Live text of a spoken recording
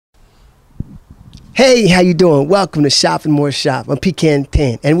Hey, how you doing? Welcome to Shop and More Shop. I'm Pecan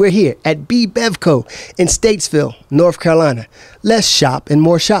 10, and we're here at Bevco in Statesville, North Carolina. Let's shop and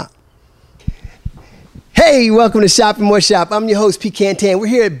more shop. Hey, welcome to Shop and More Shop. I'm your host, Pecan 10. We're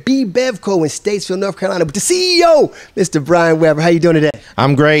here at Bevco in Statesville, North Carolina with the CEO, Mr. Brian Weber. How you doing today?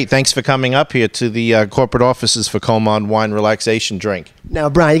 I'm great. Thanks for coming up here to the corporate offices for Koma Unwind and Relaxation Drink. Now,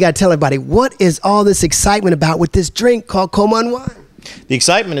 Brian, you got to tell everybody, what is all this excitement about with this drink called Koma Unwind? The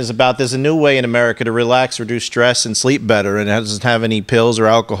excitement is about there's a new way in America to relax, reduce stress, and sleep better, and it doesn't have any pills or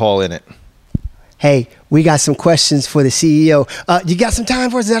alcohol in it. Hey, we got some questions for the CEO. You got some time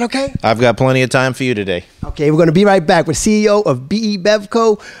for us? Is that okay? I've got plenty of time for you today. Okay, we're going to be right back with CEO of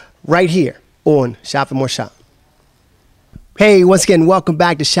Bevco right here on Shop and More Shop. Hey, once again, welcome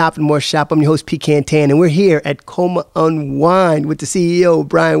back to Shop and More Shop. I'm your host, Pecan 10, and we're here at Koma Unwind with the CEO,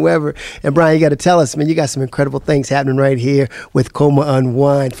 Brian Weber. And Brian, you got to tell us, man, you got some incredible things happening right here with Koma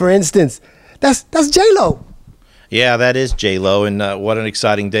Unwind. For instance, that's J-Lo. Yeah, that is J-Lo, and what an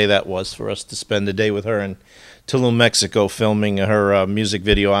exciting day that was for us to spend the day with her in Tulum, Mexico, filming her music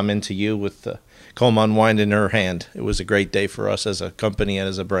video, I'm Into You, with Koma Unwind in her hand. It was a great day for us as a company and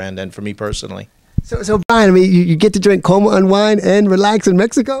as a brand, and for me personally. So Brian, I mean, you get to drink Koma Unwind and relax in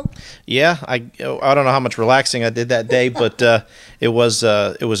Mexico? Yeah, I don't know how much relaxing I did that day, but it was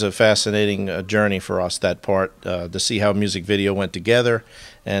a fascinating journey for us, that part, to see how music video went together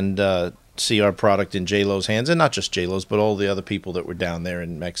and see our product in J-Lo's hands, and not just J-Lo's, but all the other people that were down there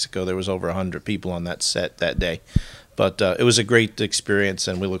in Mexico. There was over 100 people on that set that day, but it was a great experience,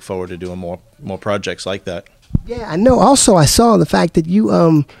 and we look forward to doing more projects like that. Yeah, I know. Also, I saw the fact that you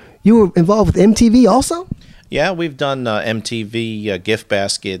were involved with MTV also? Yeah, we've done MTV gift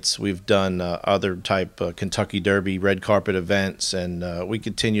baskets. We've done other type Kentucky Derby red carpet events, and we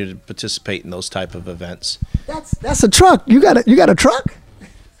continue to participate in those type of events. That's a truck. You got a truck?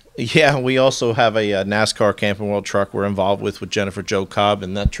 Yeah, we also have a NASCAR Camping World truck we're involved with Jennifer Jo Cobb,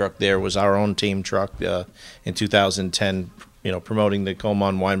 and that truck there was our own team truck in 2010, promoting the Koma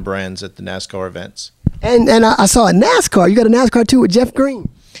Unwind brands at the NASCAR events. And I saw a NASCAR. You got a NASCAR too with Jeff Green.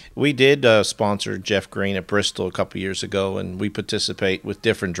 We did sponsor Jeff Green at Bristol a couple years ago, and we participate with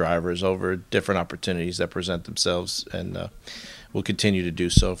different drivers over different opportunities that present themselves, and we'll continue to do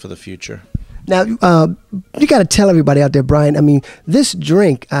so for the future. Now, you got to tell everybody out there, Brian, I mean, this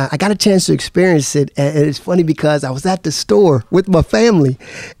drink, I got a chance to experience it, and it's funny because I was at the store with my family,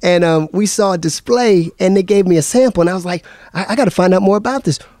 and we saw a display, and they gave me a sample, and I was like, I got to find out more about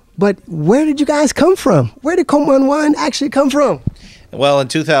this. But where did you guys come from? Where did Koma Unwind actually come from? Well, in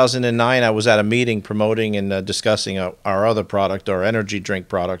 2009, I was at a meeting promoting and discussing our other product, our energy drink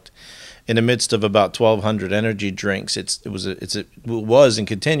product. In the midst of about 1,200 energy drinks, it was and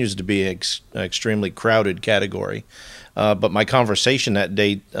continues to be an extremely crowded category. But my conversation that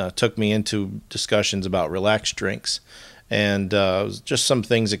day took me into discussions about relaxed drinks. And just some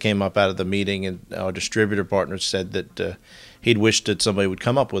things that came up out of the meeting, and our distributor partner said that he'd wished that somebody would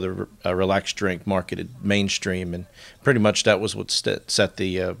come up with a relaxed drink marketed mainstream, and pretty much that was what set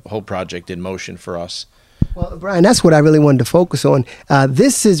the whole project in motion for us. Well, Brian, that's what I really wanted to focus on.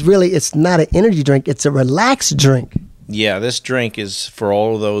 This is really, it's not an energy drink, it's a relaxed drink. Yeah, this drink is for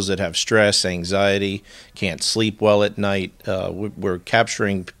all of those that have stress, anxiety, can't sleep well at night. We're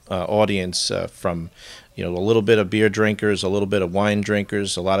capturing audience from a little bit of beer drinkers, a little bit of wine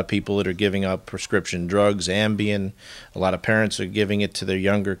drinkers, a lot of people that are giving up prescription drugs, Ambien. A lot of parents are giving it to their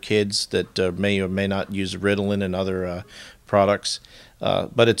younger kids that may or may not use Ritalin and other products.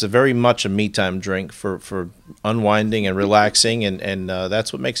 But it's very much a me-time drink for unwinding and relaxing, and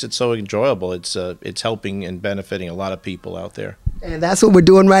that's what makes it so enjoyable. It's helping and benefiting a lot of people out there. And that's what we're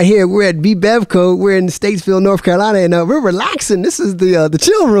doing right here. We're at Bevco. We're in Statesville, North Carolina, and we're relaxing. This is the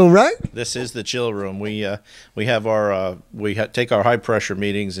chill room, right? This is the chill room. We have our take our high pressure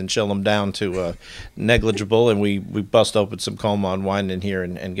meetings and chill them down to negligible, and we bust open some Koma Unwind in here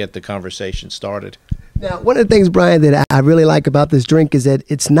and get the conversation started. Now, one of the things, Brian, that I really like about this drink is that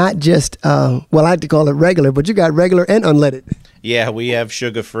it's not just, well, I like to call it regular, but you got regular and unleaded. Yeah, we have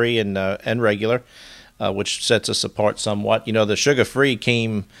sugar-free and regular, which sets us apart somewhat. The sugar-free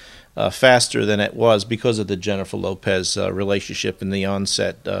came faster than it was because of the Jennifer Lopez relationship in the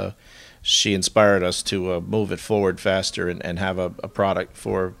onset. She inspired us to move it forward faster and have a product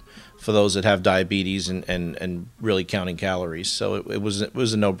for those that have diabetes and really counting calories. So it was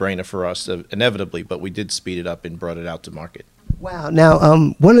a no-brainer for us, inevitably, but we did speed it up and brought it out to market. Wow. Now,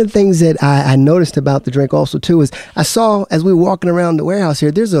 one of the things that I noticed about the drink also, too, is I saw as we were walking around the warehouse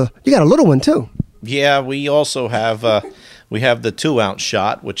here, you got a little one, too. Yeah, we also have We have the 2-ounce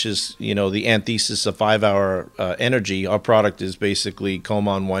shot, which is, the antithesis of 5-hour energy. Our product is basically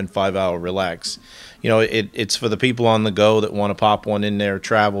Koma Unwind 5-hour relax. It's for the people on the go that want to pop one in their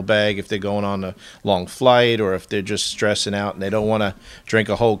travel bag if they're going on a long flight, or if they're just stressing out and they don't want to drink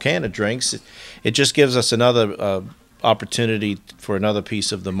a whole can of drinks. It just gives us another opportunity for another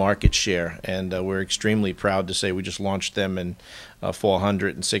piece of the market share, and we're extremely proud to say we just launched them in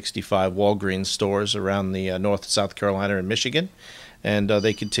 465 Walgreens stores around the North, South Carolina, and Michigan, and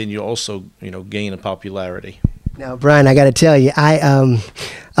they continue also, gain in popularity. Now, Brian, I got to tell you,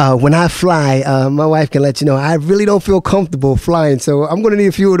 when I fly, my wife can let you know, I really don't feel comfortable flying, so I'm going to need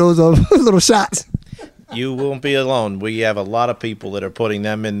a few of those little shots. You won't be alone. We have a lot of people that are putting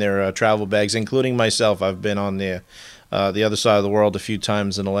them in their travel bags, including myself. I've been on the other side of the world a few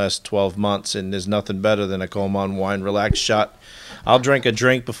times in the last 12 months, and there's nothing better than a Koma Unwind Relax shot. I'll drink a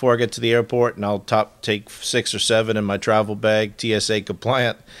drink before I get to the airport, and I'll take 6 or 7 in my travel bag, TSA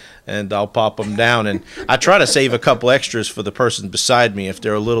compliant, and I'll pop them down. And I try to save a couple extras for the person beside me. If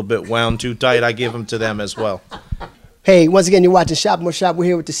they're a little bit wound too tight, I give them to them as well. Hey, once again, you're watching Shop More Shop. We're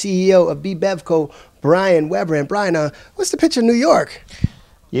here with the CEO of BBevCo, Brian Weber. And Brian, what's the picture of New York?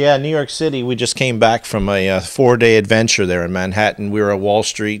 Yeah, New York City. We just came back from a 4-day adventure there in Manhattan. We were at Wall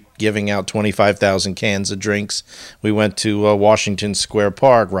Street giving out 25,000 cans of drinks. We went to Washington Square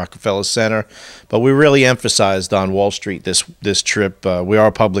Park, Rockefeller Center, but we really emphasized on Wall Street this trip. We are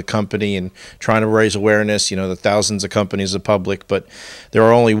a public company and trying to raise awareness. The thousands of companies are public, but there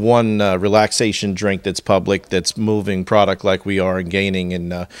are only one relaxation drink that's public, that's moving product like we are and gaining.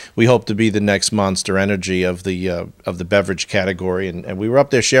 And we hope to be the next Monster Energy of the beverage category. And we were up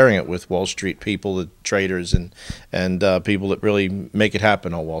there sharing it with Wall Street people, the traders, and people that really make it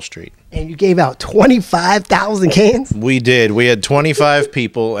happen on Wall Street. And you gave out 25,000 cans? We did. We had 25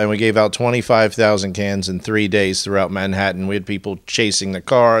 people, and we gave out 25,000 cans in 3 days throughout Manhattan. We had people chasing the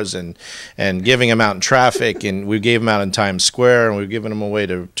cars and giving them out in traffic, and we gave them out in Times Square, and we were giving them away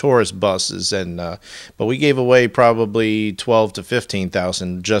to tourist buses. But we gave away probably 12 to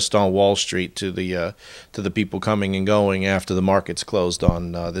 15,000 just on Wall Street to the people coming and going after the markets closed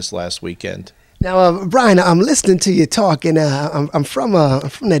on this last weekend. Now, Brian, I'm listening to you talk, and I'm from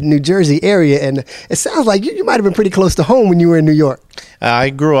that New Jersey area, and it sounds like you might have been pretty close to home when you were in New York.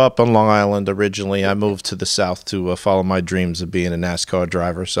 I grew up on Long Island originally. I moved to the South to follow my dreams of being a NASCAR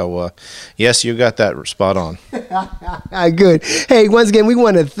driver. So, yes, you got that spot on. Good. Hey, once again, we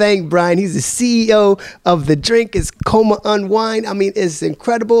want to thank Brian. He's the CEO of the drink. It's Koma Unwind. I mean, it's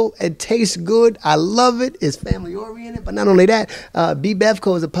incredible. It tastes good. I love it. It's family-oriented. But not only that,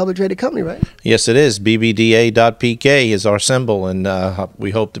 BBevCo is a public traded company, right? Yes, it is. BBDA.PK is our symbol, and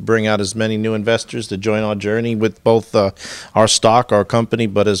we hope to bring out as many new investors to join our journey with both our stock, our company,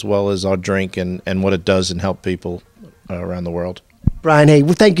 but as well as our drink and what it does and help people around the world. Brian, hey,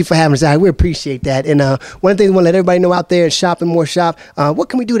 well, thank you for having us out. We appreciate that. And one of the things I want to let everybody know out there in Shopping More Shop, what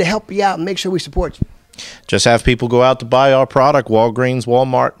can we do to help you out and make sure we support you? Just have people go out to buy our product. Walgreens,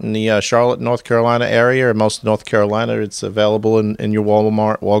 Walmart in the Charlotte, North Carolina area, or most of North Carolina. It's available in your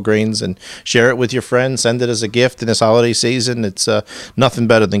Walmart, Walgreens, and share it with your friends. Send it as a gift in this holiday season. It's nothing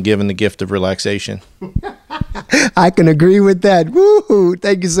better than giving the gift of relaxation. I can agree with that. Woo-hoo.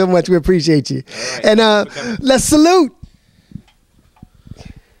 Thank you so much. We appreciate you. Right. And let's salute.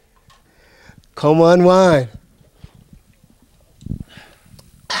 Koma Unwind.